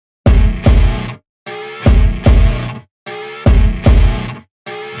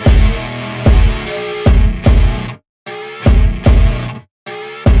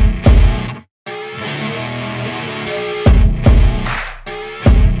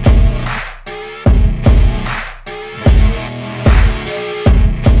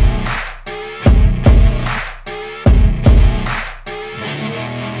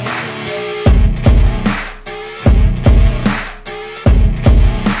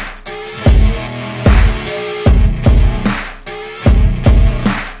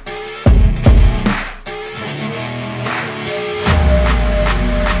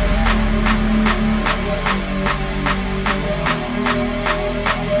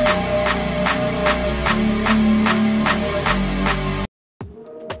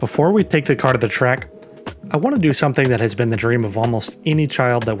Before we take the car to the track, I want to do something that has been the dream of almost any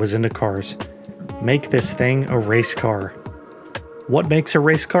child that was into cars. Make this thing a race car. What makes a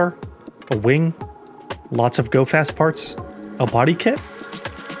race car? A wing? Lots of go fast parts? A body kit?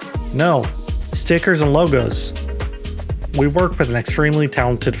 No, stickers and logos. We worked with an extremely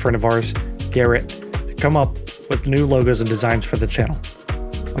talented friend of ours, Garrett, to come up with new logos and designs for the channel.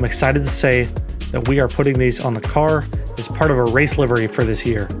 I'm excited to say that we are putting these on the car as part of a race livery for this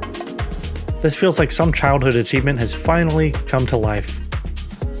year. This feels like some childhood achievement has finally come to life.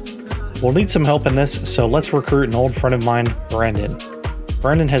 We'll need some help in this, so let's recruit an old friend of mine, Brendan.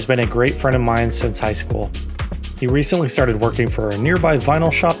 Brendan has been a great friend of mine since high school. He recently started working for a nearby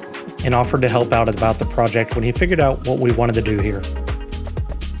vinyl shop and offered to help out about the project when he figured out what we wanted to do here.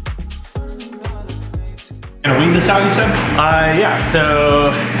 Gonna weed this out, you said? Yeah, so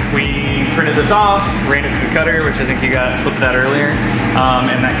we printed this off, ran it through the cutter, which I think you got looked at earlier.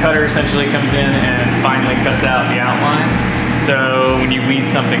 And that cutter essentially comes in and finally cuts out the outline. So when you weed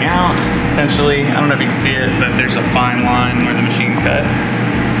something out, essentially, I don't know if you can see it, but there's a fine line where the machine cut.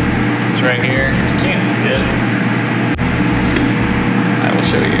 It's right here. You can't see it. I will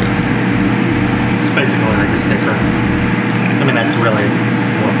show you. It's basically like a sticker. I mean, that's really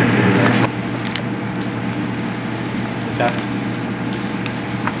what this is. Okay.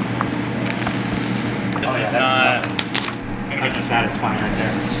 This is not... That's satisfying right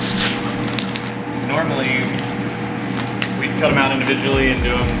there. Normally, we'd cut them out individually and do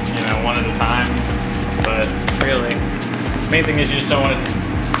them, you know, one at a time. But really, the main thing is you just don't want it to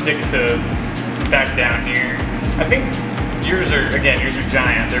stick to back down here. I think yours are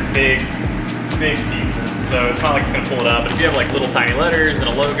giant. They're big pieces. So it's not like it's gonna pull it up. But if you have like little tiny letters and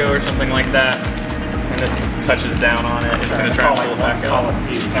a logo or something like that, and this touches down on it, it's gonna try to pull it back up. Solid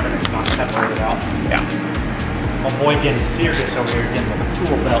piece. Everything's not separated out. Yeah. My boy getting serious over here, getting the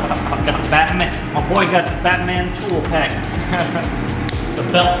tool belt. Got the Batman. My boy got the Batman tool pack. The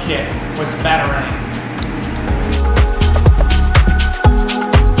belt kit was batarang.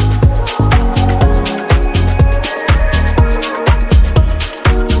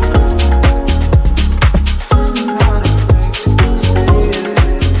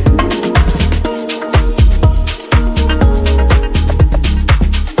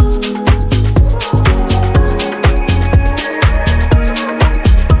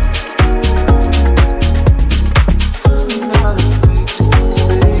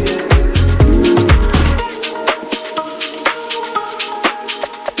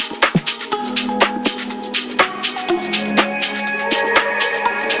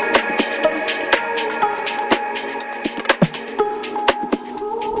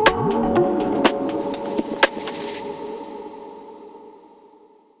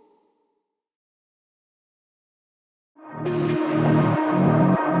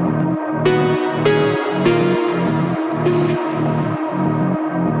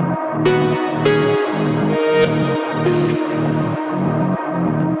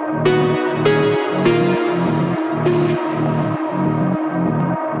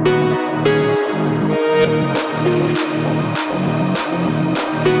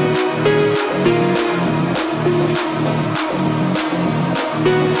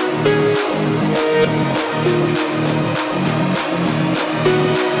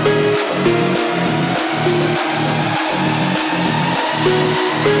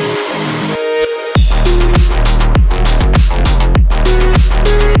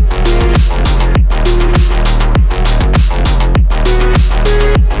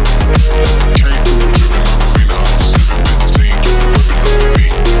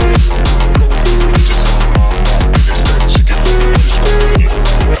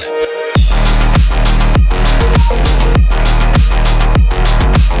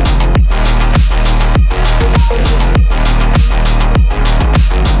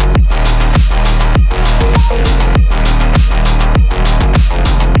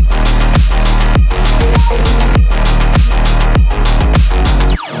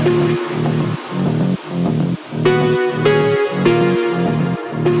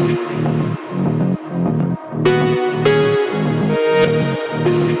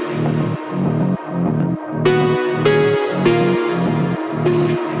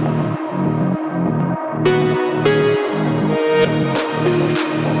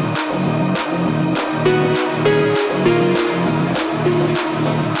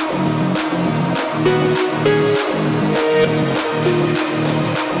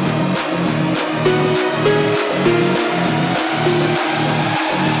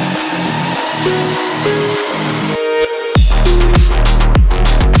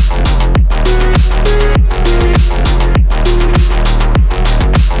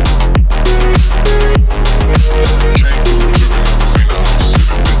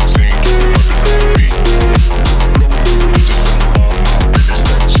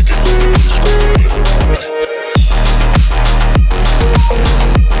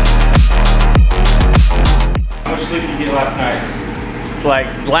 Like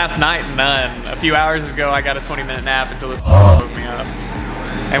last night, none. A few hours ago, I got a 20-minute nap until this woke me up.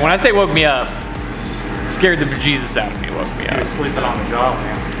 And when I say woke me up, scared the bejesus out of me. Woke me up. He was sleeping on the job,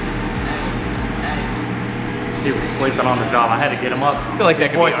 man. He was sleeping on the job. I had to get him up. I feel like that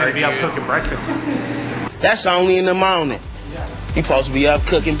could boy's gonna be up cooking breakfast. That's only in the morning. He supposed to be up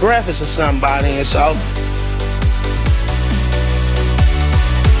cooking breakfast or somebody, and so.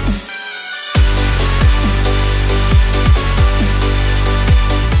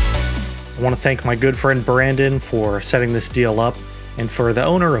 I want to thank my good friend Brandon for setting this deal up, and for the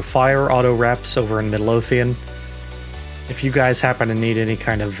owner of Fire Auto Wraps over in Midlothian. If you guys happen to need any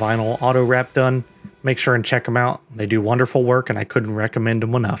kind of vinyl auto wrap done, make sure and check them out. They do wonderful work, and I couldn't recommend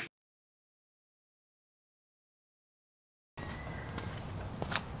them enough.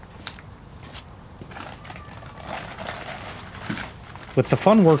 With the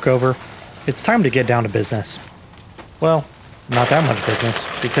fun work over, it's time to get down to business. Well, not that much business,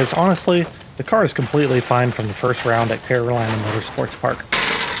 because honestly, the car is completely fine from the first round at Carolina Motorsports Park.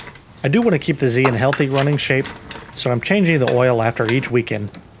 I do want to keep the Z in healthy running shape, so I'm changing the oil after each weekend.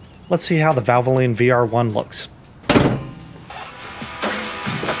 Let's see how the Valvoline VR1 looks.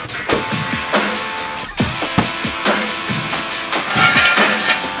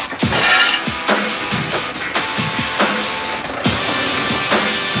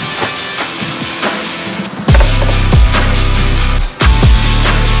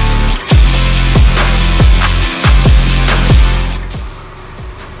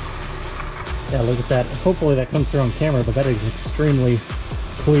 Yeah, look at that. Hopefully that comes through on camera, but that is extremely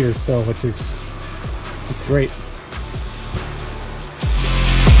clear still, which is, it's great.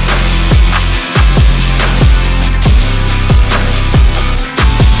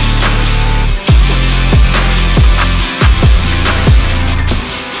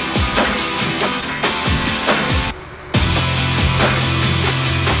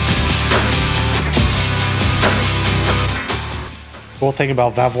 Cool thing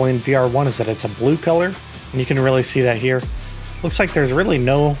about Valvoline VR1 is that it's a blue color, and you can really see that here. Looks like there's really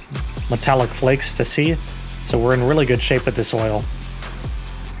no metallic flakes to see, so we're in really good shape with this oil.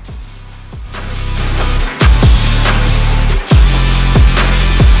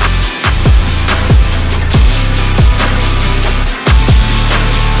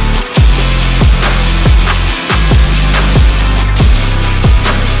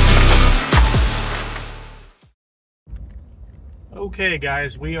 Okay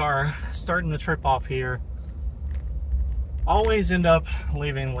guys, we are starting the trip off here. Always end up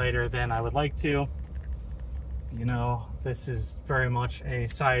leaving later than I would like to. You know, this is very much a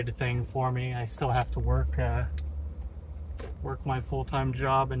side thing for me. I still have to work my full-time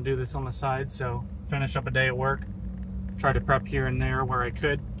job and do this on the side, so finish up a day at work, try to prep here and there where I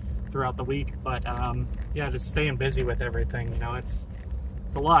could throughout the week, but yeah, just staying busy with everything, you know, it's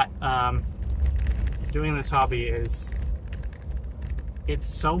a lot. Doing this hobby it's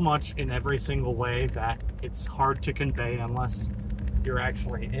so much in every single way that it's hard to convey unless you're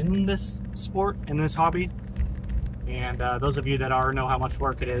actually in this sport, in this hobby. And those of you that are know how much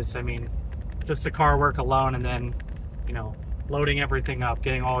work it is. I mean, just the car work alone, and then, you know, loading everything up,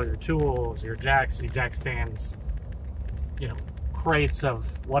 getting all your tools, your jacks, your jack stands, you know, crates of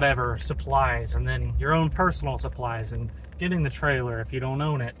whatever supplies, and then your own personal supplies, and getting the trailer if you don't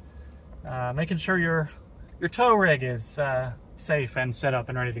own it, making sure your tow rig is safe and set up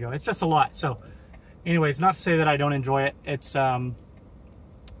and ready to go. It's just a lot. So anyways, not to say that I don't enjoy it. It's to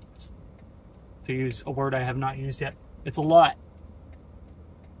use a word I have not used yet, it's a lot.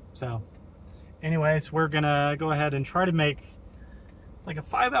 So anyways, we're gonna go ahead and try to make like a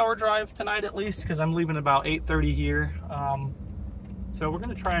 5-hour drive tonight at least, because I'm leaving about 8:30 here. So we're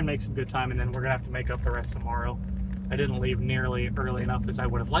gonna try and make some good time, and then we're gonna have to make up the rest tomorrow. I didn't leave nearly early enough as I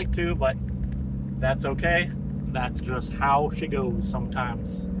would have liked to, but that's okay. That's just how she goes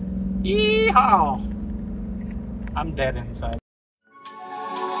sometimes. Yeehaw! I'm dead inside.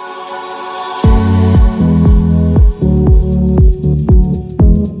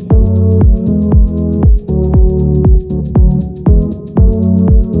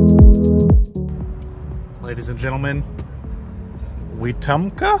 Ladies and gentlemen,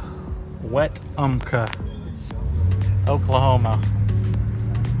 Wetumpka? Wetumpka, Oklahoma.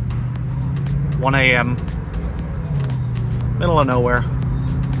 1 a.m. Middle of nowhere.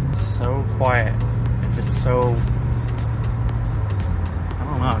 So quiet and just so, I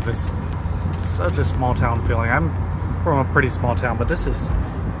don't know, just such a small town feeling. I'm from a pretty small town, but this is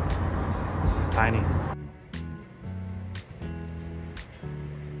tiny.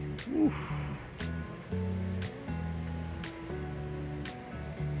 Oof.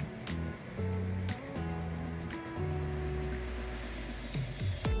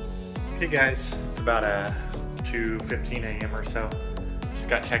 Hey guys, it's about 2:15 a.m. or so. Just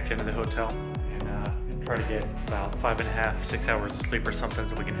got checked into the hotel and try to get about 5.5, 6 hours of sleep or something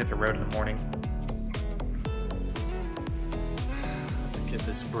so we can hit the road in the morning. Let's get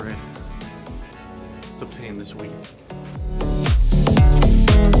this bread. Let's obtain this wheat.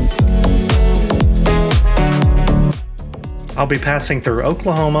 I'll be passing through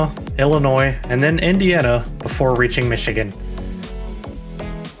Oklahoma, Illinois, and then Indiana before reaching Michigan.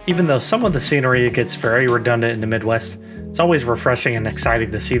 Even though some of the scenery gets very redundant in the Midwest, it's always refreshing and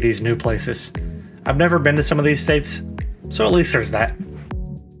exciting to see these new places. I've never been to some of these states, so at least there's that.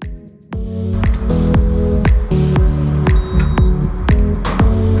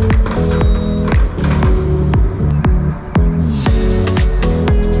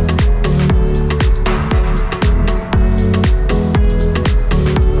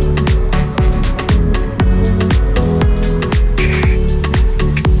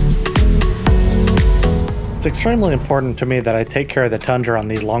 It's extremely important to me that I take care of the tundra on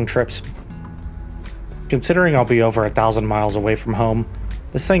these long trips. Considering I'll be over 1,000 miles away from home,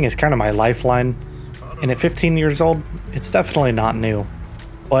 this thing is kind of my lifeline, and at 15 years old, it's definitely not new,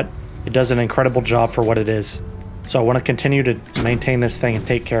 but it does an incredible job for what it is. So I want to continue to maintain this thing and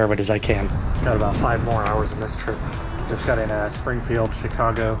take care of it as I can. Got about 5 more hours in this trip. Just got in Springfield,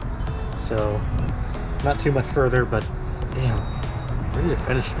 Chicago, so not too much further, but damn, I'm ready to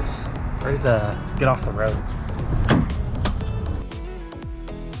finish this. Ready to get off the road.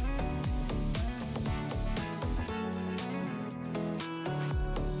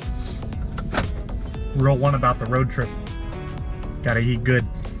 Rule 1 about the road trip. Gotta eat good.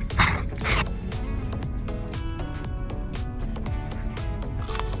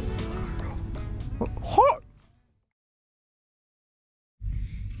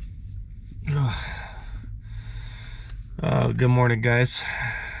 Good morning, guys.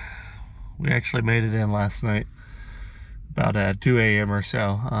 We actually made it in last night, about 2 a.m. or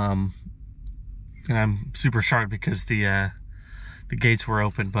so, and I'm super shocked because the gates were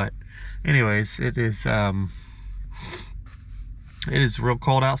open. But anyways, it is real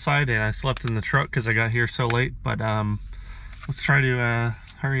cold outside, and I slept in the truck because I got here so late. But let's try to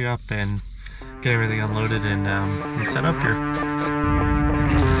hurry up and get everything unloaded and set up here.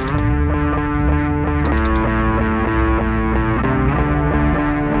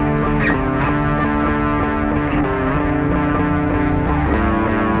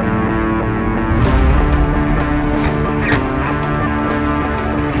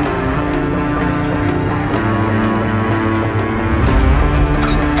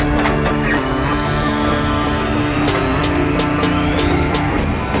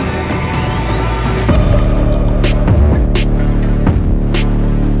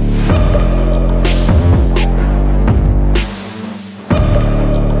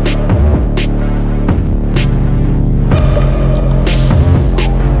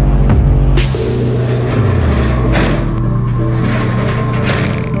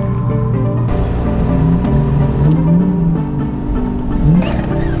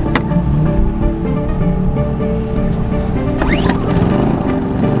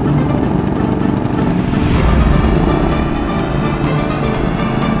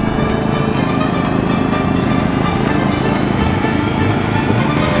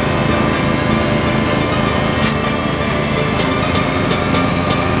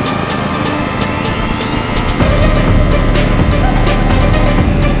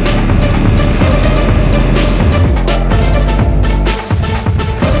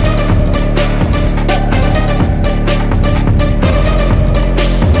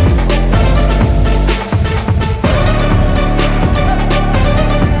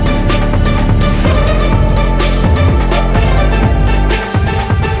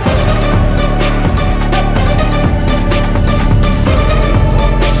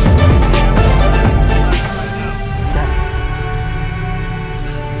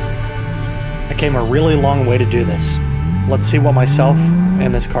 Came a really long way to do this. Let's see what myself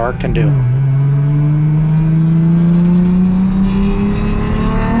and this car can do.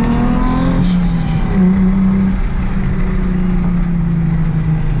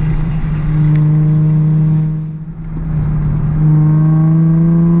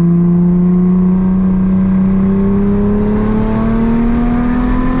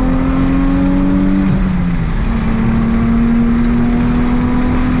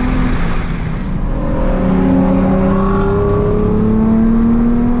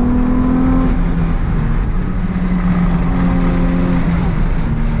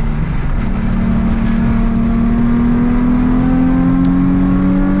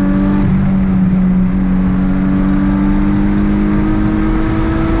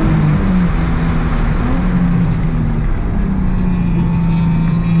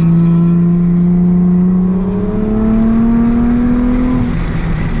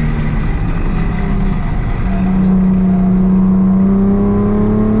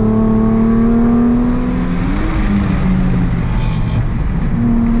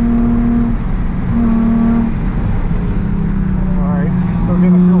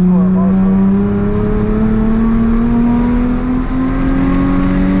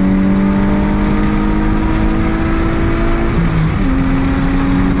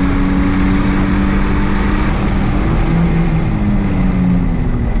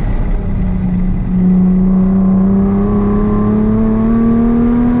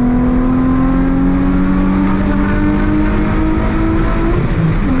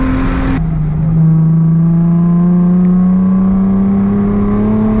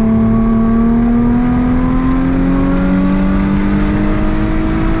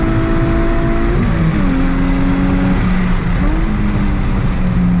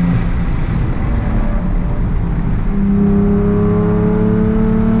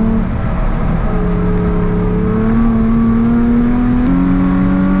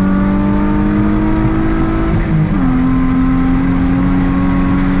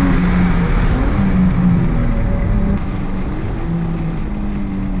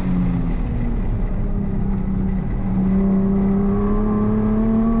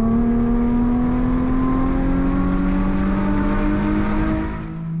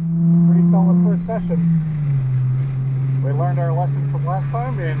 session. We learned our lesson from last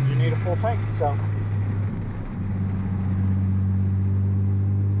time, and you need a full tank, so.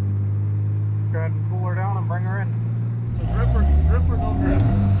 Let's go ahead and cool her down and bring her in. So grip or no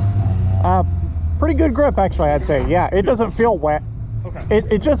grip? Pretty good grip, actually, I'd say. Yeah, it doesn't feel wet. Okay.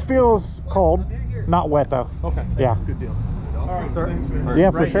 It just feels cold, not wet though. Okay. Yeah. Good deal. All right, sir. Thanks, man.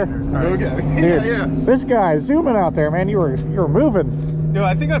 Yeah, for sure. Okay. Dude, Yeah. this guy zooming out there, man. You were moving. Dude,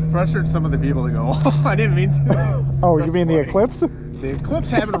 I think I pressured some of the people to go off. I didn't mean to. Oh, That's you mean funny. the Eclipse? The Eclipse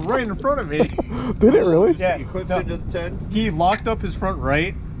happened right in front of me. Did it really? Yeah. Eclipse into the 10? He locked up his front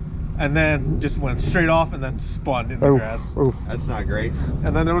right and then just went straight off and then spun in the grass. Oof. That's not great.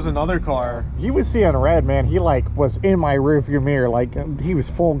 And then there was another car. He was seeing red, man. He like was in my rearview mirror, like he was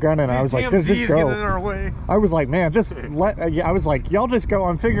full gunning. I was like, "Does this getting in go?" our way. I was like, "Man, just let." I was like, "Y'all just go.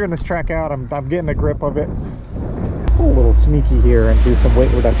 I'm figuring this track out. I'm getting a grip of it." Go a little sneaky here and do some weight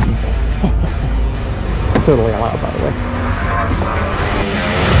reduction. Totally allowed, by the way.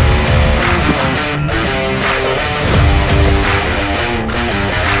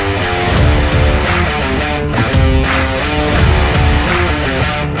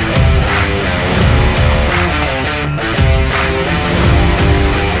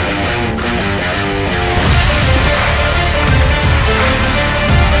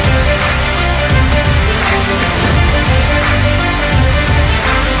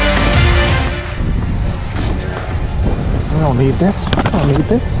 I don't need this. I don't need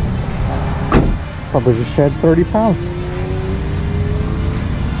this. Probably just shed 30 pounds.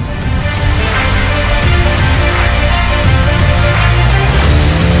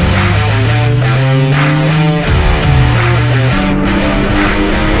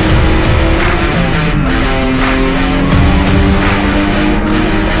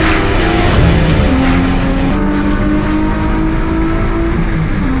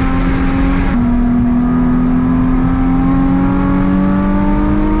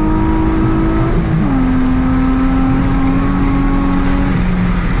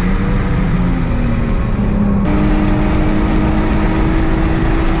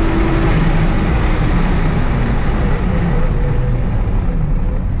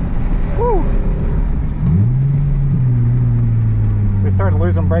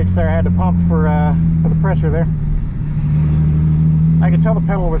 Losing brakes there. I had to pump for the pressure there. I could tell the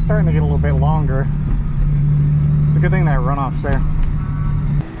pedal was starting to get a little bit longer. It's a good thing that runoff's there.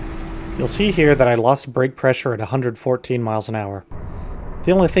 You'll see here that I lost brake pressure at 114 miles an hour.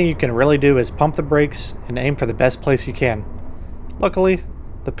 The only thing you can really do is pump the brakes and aim for the best place you can. Luckily,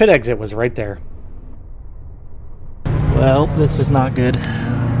 the pit exit was right there. Well, this is not good.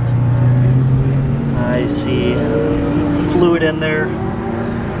 I see fluid in there.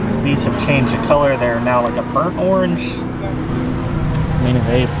 These have changed the color. They're now like a burnt orange, meaning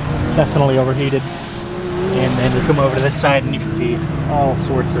they definitely overheated. And then we come over to this side and you can see all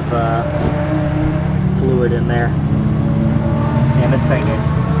sorts of fluid in there. And this thing is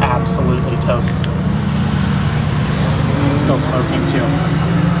absolutely toast. It's still smoking too.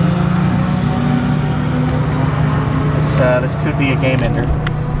 This could be a game ender.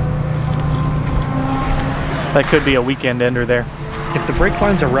 That could be a weekend ender there. If the brake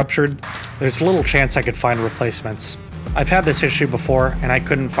lines are ruptured, there's little chance I could find replacements. I've had this issue before, and I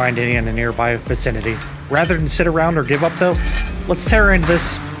couldn't find any in the nearby vicinity. Rather than sit around or give up though, let's tear into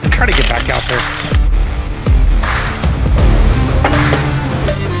this and try to get back out there.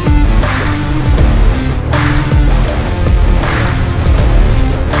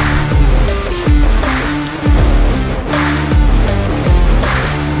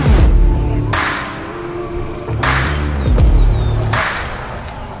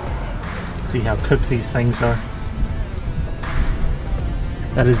 See how cooked these things are.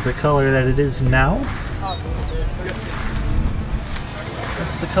 That is the color that it is now.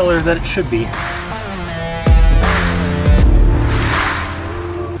 That's the color that it should be.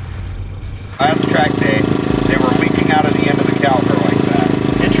 Last track day, they were leaking out of the end of the caliper like that.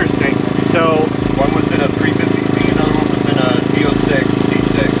 Interesting. So One was in a 350Z, another one was in a Z06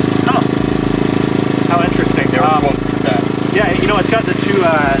 C6. oh, how interesting. They were both with that. Yeah, you know, it's got the two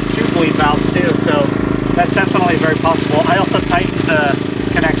bleed valves too, so that's definitely very possible. I also tightened the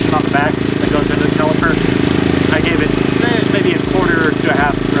connection on the back that goes into the caliper. I gave it maybe a quarter to a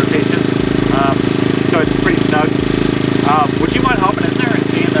half rotation, so it's pretty snug. Would you mind hopping in there and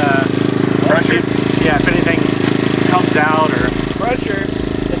seeing the Pressure? Yeah, if anything comes out or Pressure?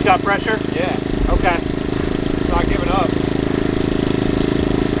 it's got pressure. Yeah. Okay. It's not giving up.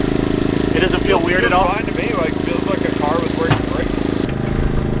 It doesn't feel weird at all. Fine to me, like feels like a car with working brakes.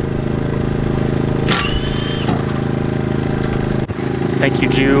 thank you,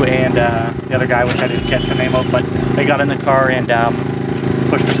 Jew, and the other guy, which I didn't catch the name of, but they got in the car and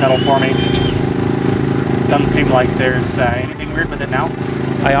pushed the pedal for me. Doesn't seem like there's anything weird with it now.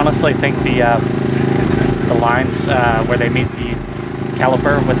 I honestly think the lines where they meet the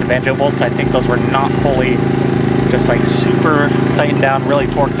caliper with the banjo bolts, I think those were not fully just like super tightened down, really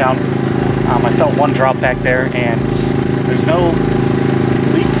torqued down. I felt one drop back there, and there's no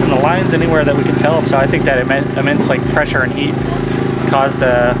leaks in the lines anywhere that we can tell, so I think that immense like pressure and heat caused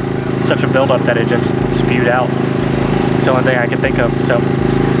such a buildup that it just spewed out. It's the only thing I can think of. So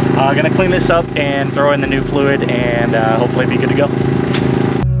I'm gonna clean this up and throw in the new fluid and hopefully be good to go.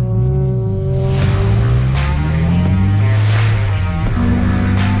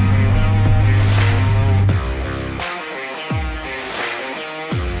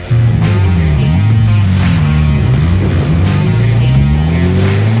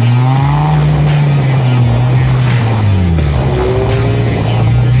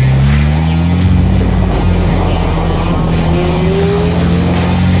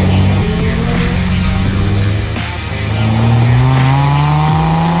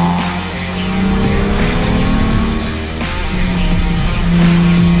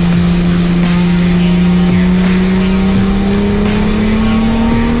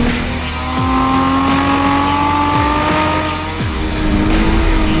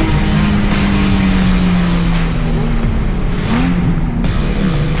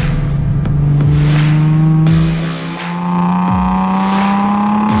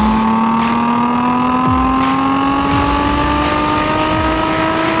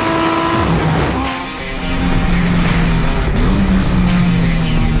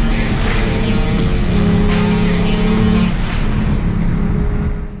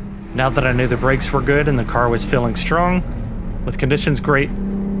 Now that I knew the brakes were good and the car was feeling strong, with conditions great,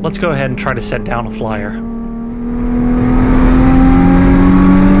 let's go ahead and try to set down a flyer.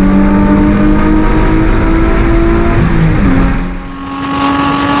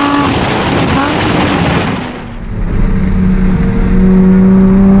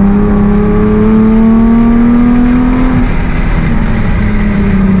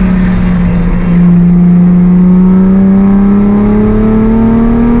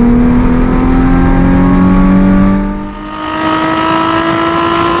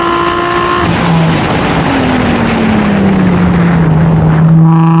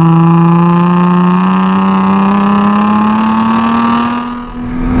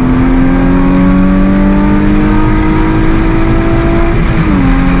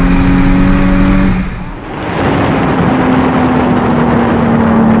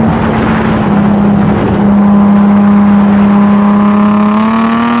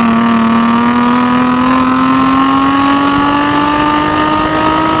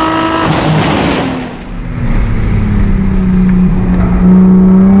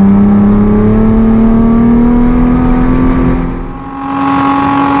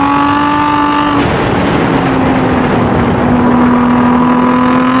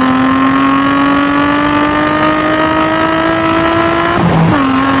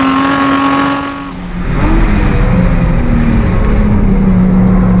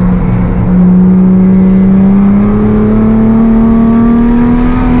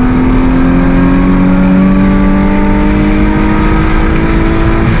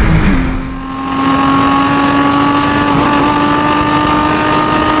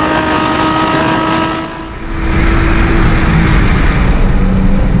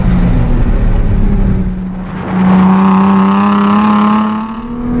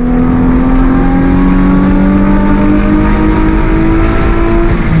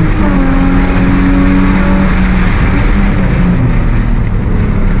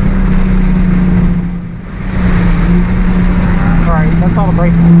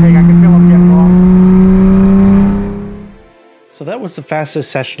 So that was the fastest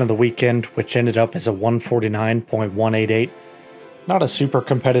session of the weekend, which ended up as a 149.188. Not a super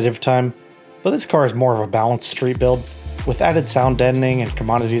competitive time, but this car is more of a balanced street build, with added sound deadening and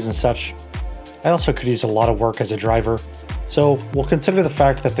commodities and such. I also could use a lot of work as a driver, so we'll consider the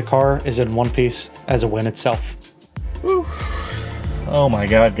fact that the car is in one piece as a win itself. Whew. Oh my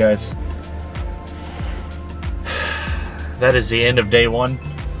god, guys. That is the end of day one.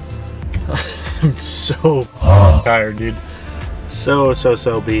 I'm so tired, dude.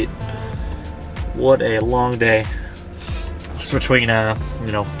 So beat. What a long day. Just between,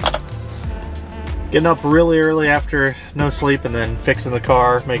 you know, getting up really early after no sleep and then fixing the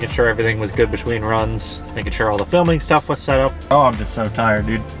car, making sure everything was good between runs, making sure all the filming stuff was set up. Oh, I'm just so tired,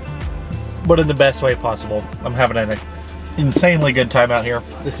 dude. But in the best way possible. I'm having an insanely good time out here.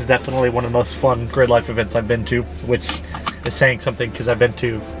 This is definitely one of the most fun Gridlife events I've been to, which is saying something because I've been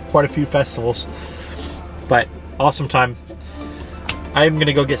to quite a few festivals. But awesome time. I'm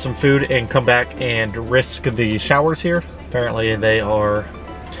gonna go get some food and come back and risk the showers here. Apparently they are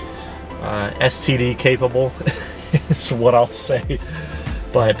STD capable is what I'll say.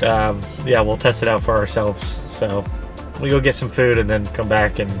 But yeah, we'll test it out for ourselves. So we go get some food and then come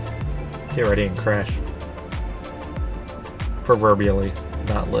back and get ready and crash. Proverbially,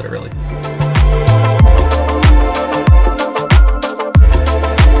 not literally.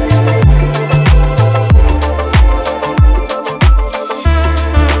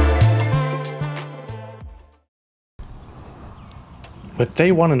 With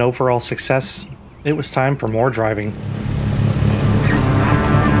day one an overall success, it was time for more driving.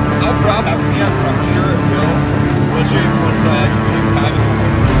 I'm sure it will. Especially once I actually do time in the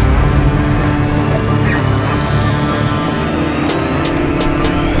morning.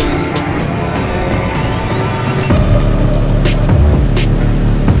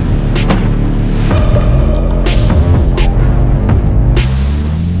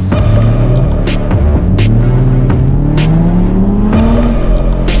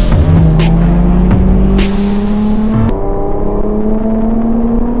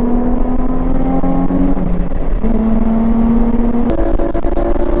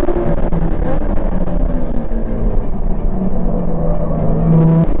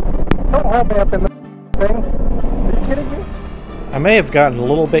 I may have gotten a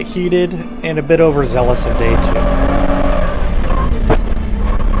little bit heated and a bit overzealous at day two.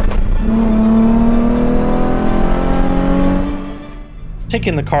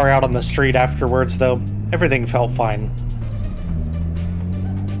 Taking the car out on the street afterwards, though, everything felt fine.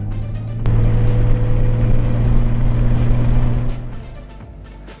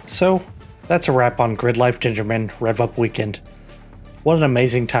 So, that's a wrap on Gridlife Gingerman Rev Up Weekend. What an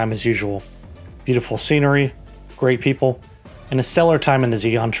amazing time as usual. Beautiful scenery, great people, and a stellar time in the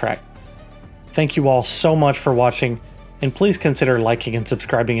Xeon track. Thank you all so much for watching, and please consider liking and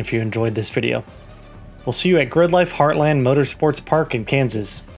subscribing if you enjoyed this video. We'll see you at Gridlife Heartland Motorsports Park in Kansas.